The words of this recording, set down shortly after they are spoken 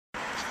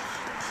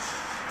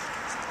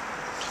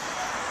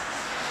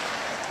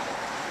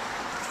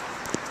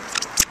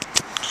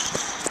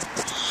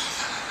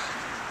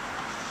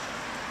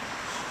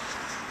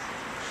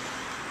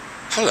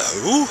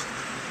Hello?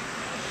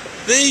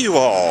 There you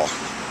are.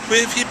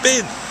 Where have you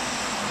been?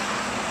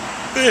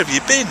 Where have you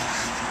been?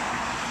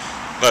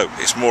 No,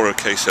 it's more a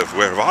case of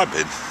where have I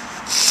been?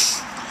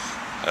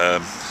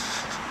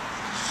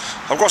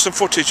 I've got some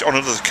footage on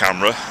another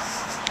camera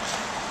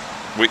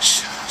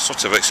which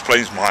sort of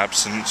explains my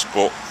absence,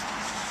 but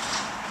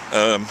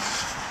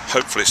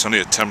hopefully it's only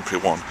a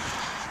temporary one.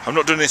 I've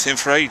not done anything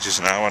for ages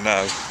now, I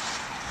know.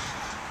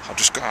 I've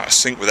just got out of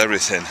sync with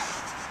everything,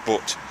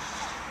 but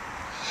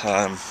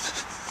I'm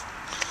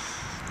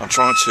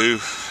trying to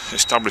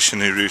establish a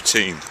new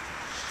routine,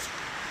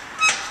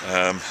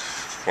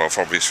 well,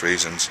 for obvious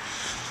reasons.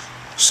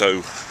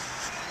 So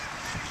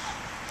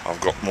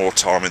I've got more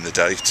time in the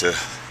day to...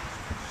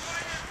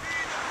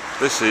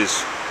 This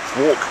is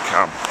walk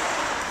cam,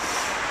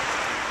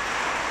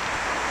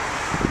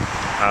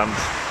 and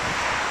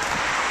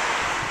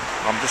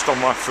I'm just on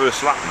my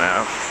first lap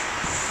now.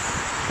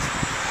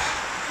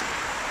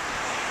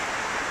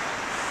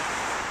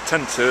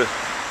 Tend to,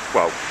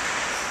 well,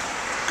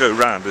 go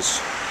round as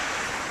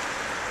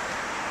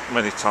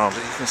many times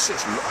as you can see.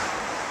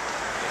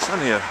 It's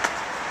only a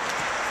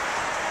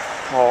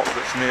park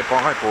that's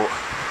nearby, but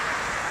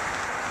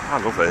I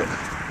love it,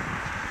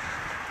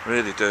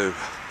 really do.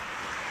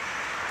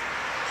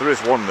 There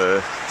is one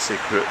there,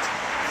 secret.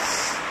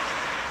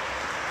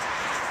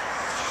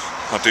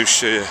 I do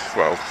share,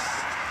 well,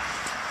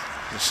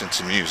 listen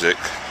to music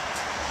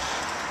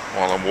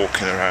while I'm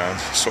walking around.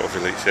 It sort of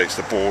alleviates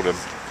the boredom,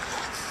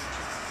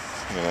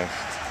 you know.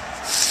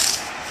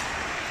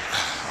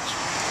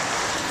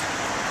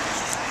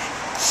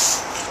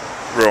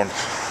 Run,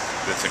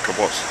 didn't think I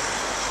was.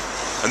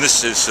 And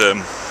this is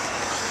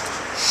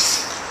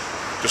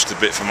just a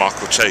bit for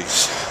Michael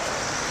Chase.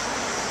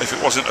 If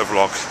it wasn't a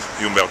vlog,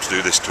 you wouldn't be able to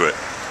do this to it.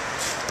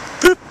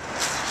 Boop.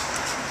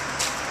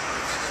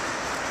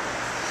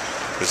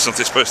 Is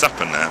something supposed to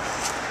happen now?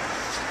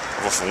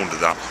 I've often wondered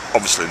that.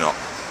 Obviously not.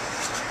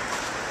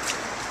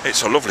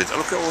 It's a lovely day.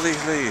 Look at all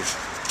these leaves.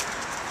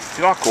 If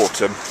you like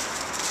autumn, I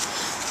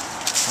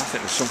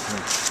think there's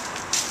something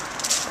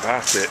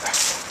about it.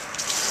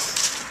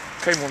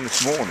 Came on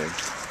this morning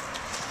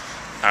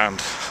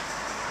and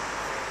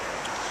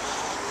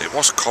it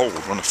was cold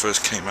when I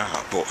first came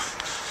out, but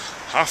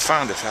I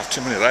found if I have too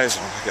many layers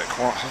on I get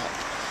quite hot,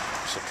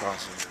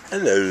 surprisingly.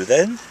 Hello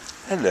then,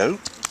 hello.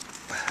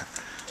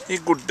 You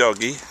good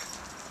doggy.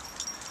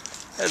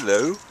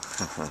 Hello.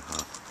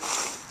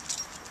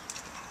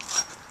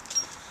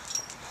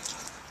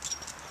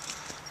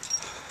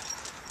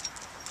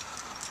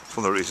 It's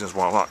one of the reasons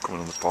why I like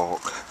coming in the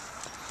park.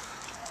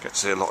 Get to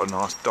see a lot of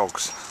nice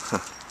dogs.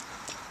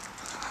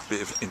 A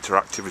bit of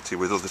interactivity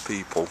with other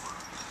people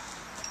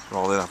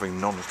rather than having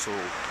none at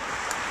all.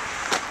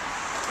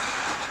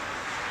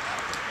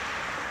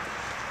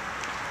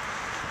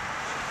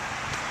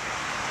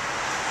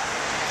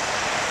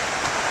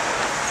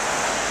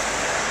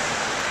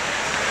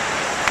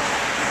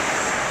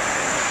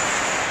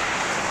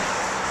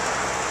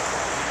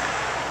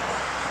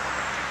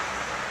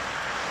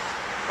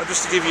 And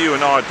just to give you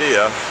an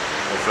idea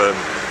of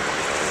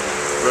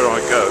where I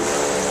go,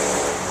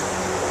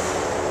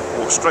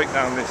 walk straight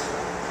down this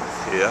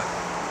path here,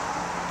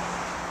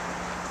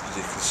 as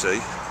you can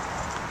see.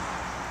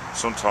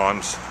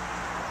 Sometimes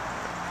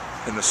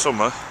in the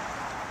summer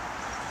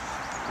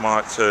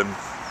might sit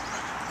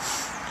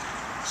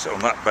on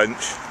that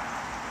bench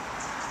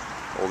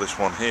or this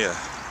one here,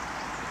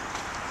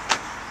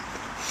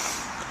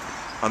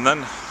 and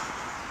then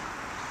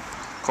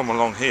come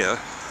along here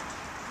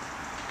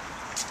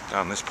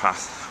down this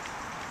path,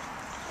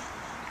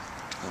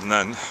 and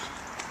then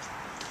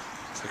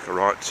take a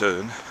right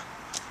turn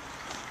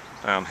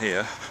down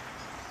here,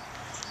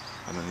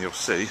 and then you'll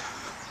see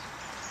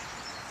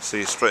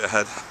straight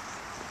ahead.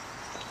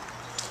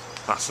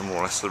 That's more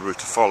or less the route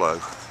to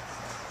follow,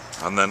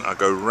 and then I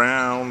go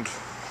round,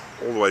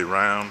 all the way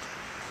round,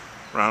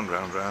 round,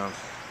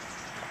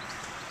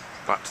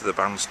 back to the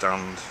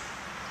bandstand,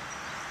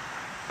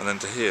 and then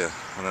to here,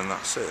 and then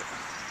that's it.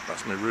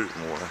 That's my route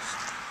more or less.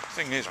 The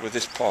thing is, with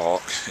this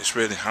park, it's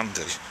really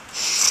handy.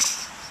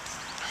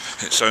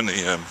 It's only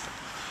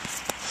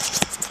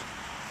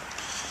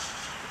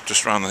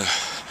just round the,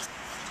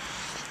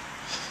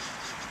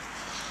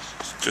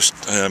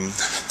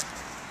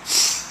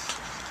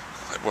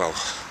 well,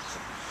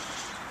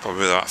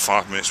 probably about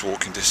 5 minutes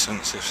walking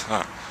distance, if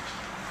that.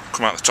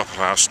 Come out the top of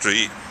our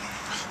street,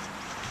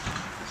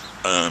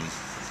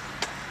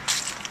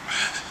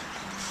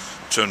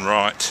 turn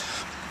right,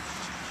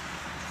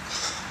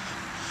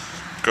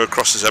 go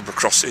across the zebra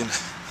crossing.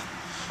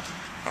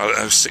 I don't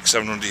know,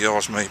 600-700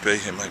 yards maybe,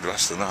 it may be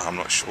less than that, I'm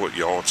not sure what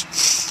yards,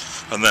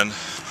 and then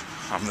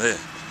I'm there.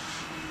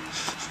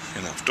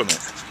 You know, I've done it.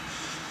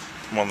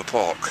 I'm on the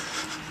park,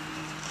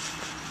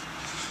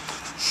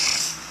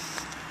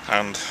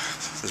 and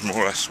there's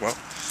more or less, well,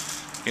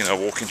 you know,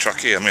 walking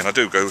track here. I mean, I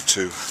do go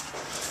to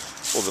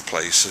other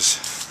places,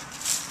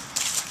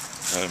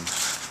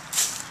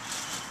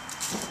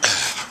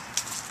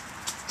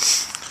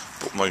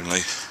 but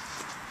mainly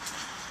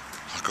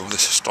I go,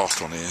 this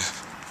start on here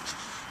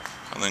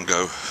and then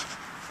go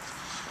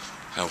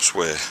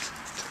elsewhere,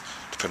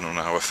 depending on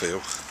how I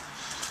feel.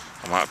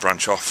 I might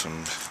branch off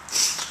and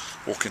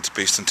walk into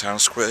Beeston Town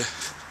Square,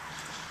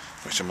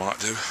 which I might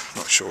do,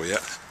 not sure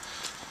yet.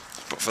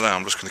 But for now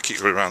I'm just going to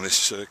keep around this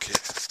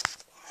circuit.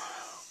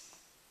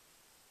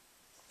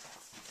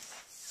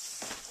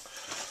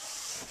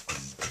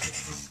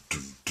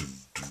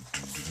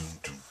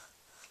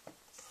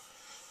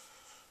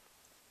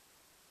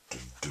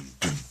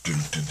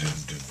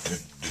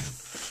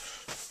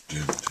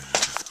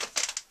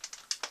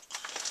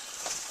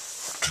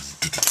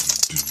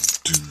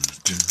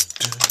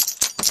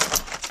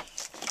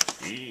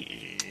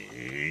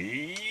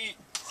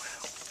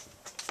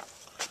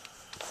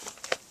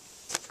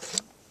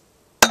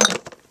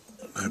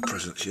 No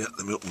presents yet,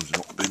 the milkman's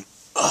not been,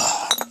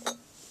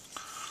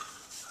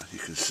 as you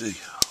can see,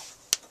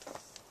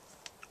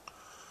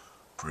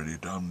 pretty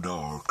damn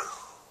dark.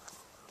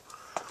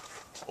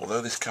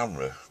 Although this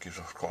camera gives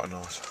off quite a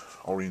nice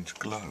orange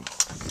glow.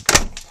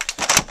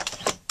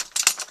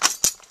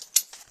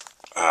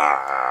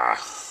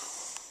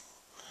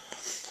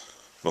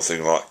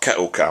 Nothing like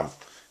kettle cam.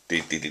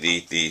 Dee dee dee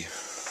dee dee.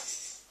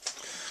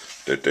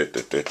 Du, du,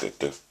 du, du, du,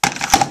 du.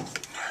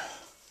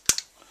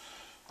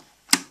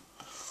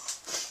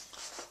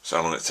 So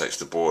how long it takes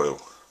to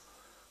boil.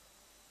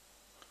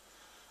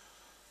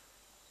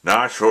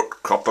 Nice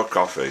hot cup of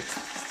coffee.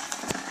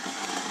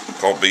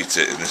 Can't beat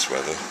it in this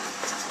weather.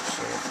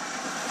 So.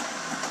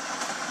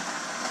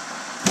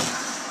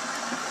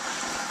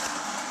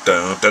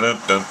 Dun, dun, dun,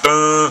 dun,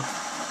 dun.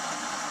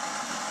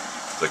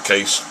 The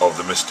case of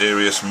the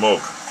mysterious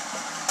mug.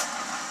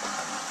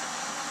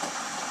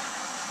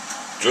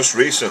 Just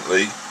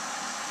recently,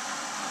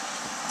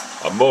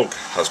 a mug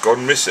has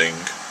gone missing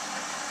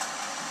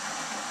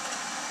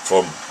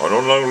from an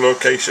unknown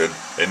location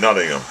in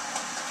Nottingham.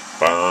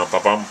 Bam,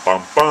 bam, bam,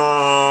 bam,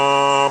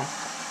 bam.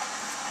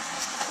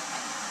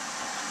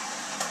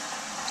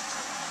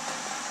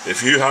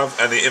 If you have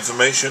any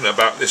information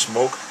about this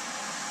mug,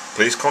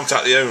 please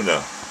contact the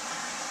owner,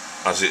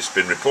 as it's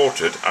been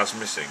reported as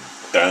missing.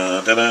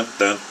 Dun, dun, dun,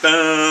 dun,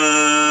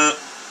 dun.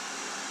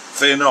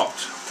 Fear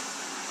not,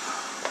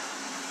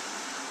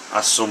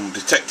 as some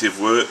detective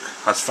work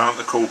has found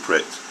the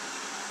culprit.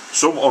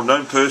 Some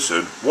unknown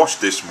person washed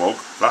this mug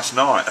last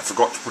night and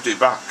forgot to put it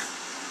back.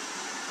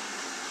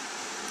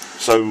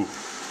 So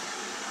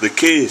the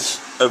case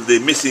of the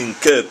missing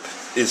cup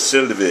is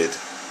solved.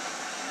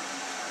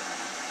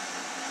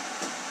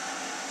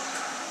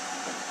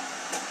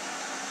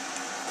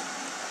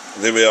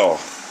 There we are.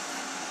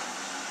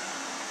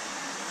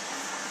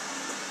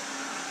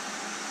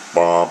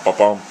 Bum, bum,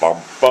 bum,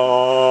 bum,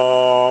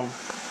 bum.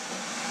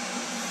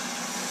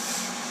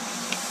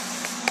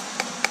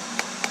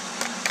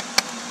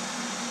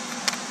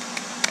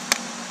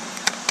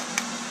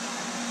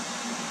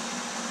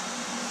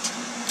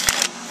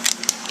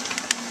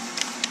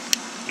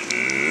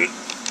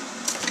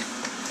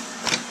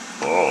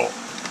 Oh,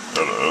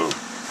 hello.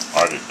 I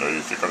didn't know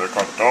you think I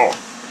could talk.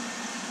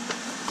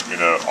 You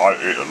know, I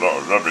eat a lot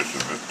of rubbish in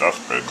this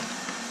dustbin.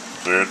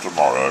 See you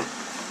tomorrow.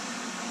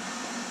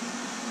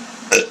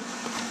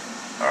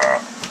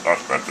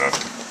 That's better.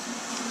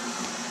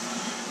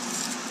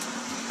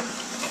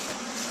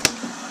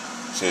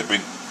 See, you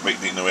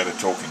didn't know we had a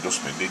talking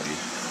dustbin, did you?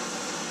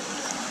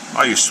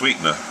 I use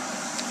sweetener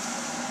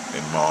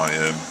in my,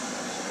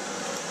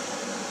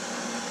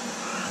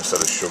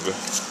 instead of sugar.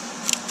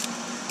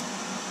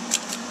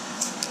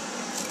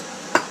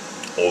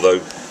 Although,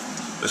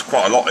 there's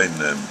quite a lot in,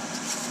 I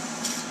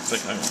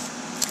think, hang on.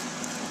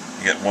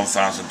 You get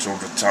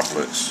 1,200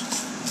 tablets.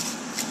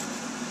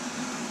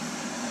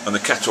 And the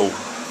kettle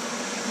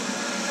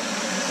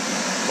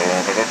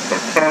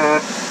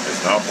is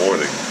now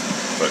boiling,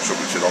 so it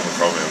shouldn't be too long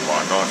before we have a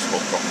nice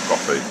hot cup of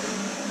coffee.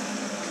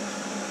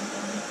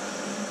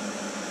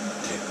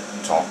 Tick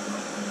tock,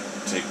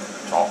 tick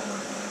tock,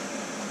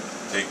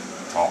 tick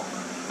tock,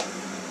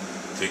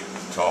 tick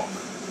tock,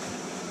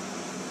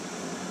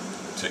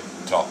 tick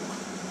tock.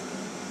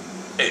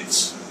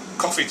 It's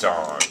coffee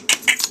time.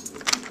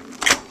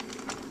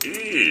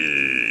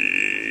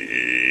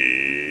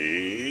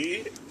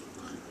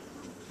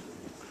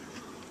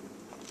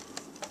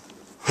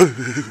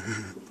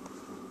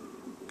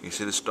 Can you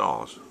see the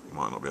stars? You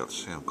might not be able to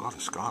see them. God, the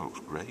sky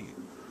looks great.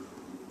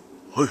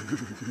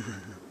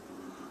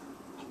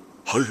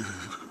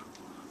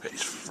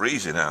 It's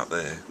freezing out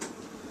there.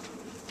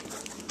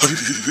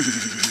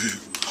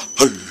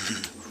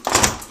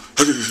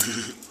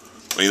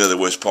 Well, you know the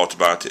worst part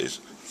about it is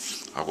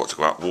I've got to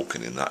go out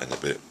walking in that in a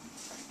bit.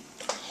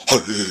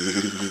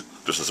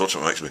 Just the thought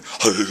of it makes me.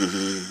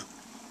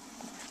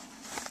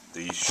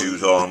 These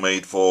shoes are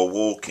made for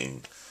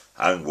walking,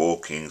 and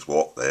walking's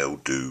what they'll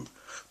do.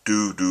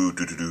 Do do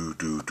do do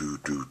do do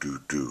do do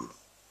do.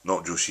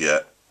 Not just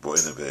yet, but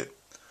in a bit.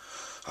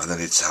 And then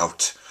it's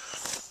out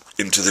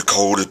into the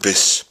cold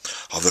abyss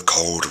of the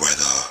cold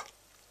weather.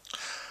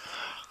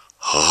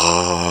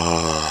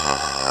 Ah.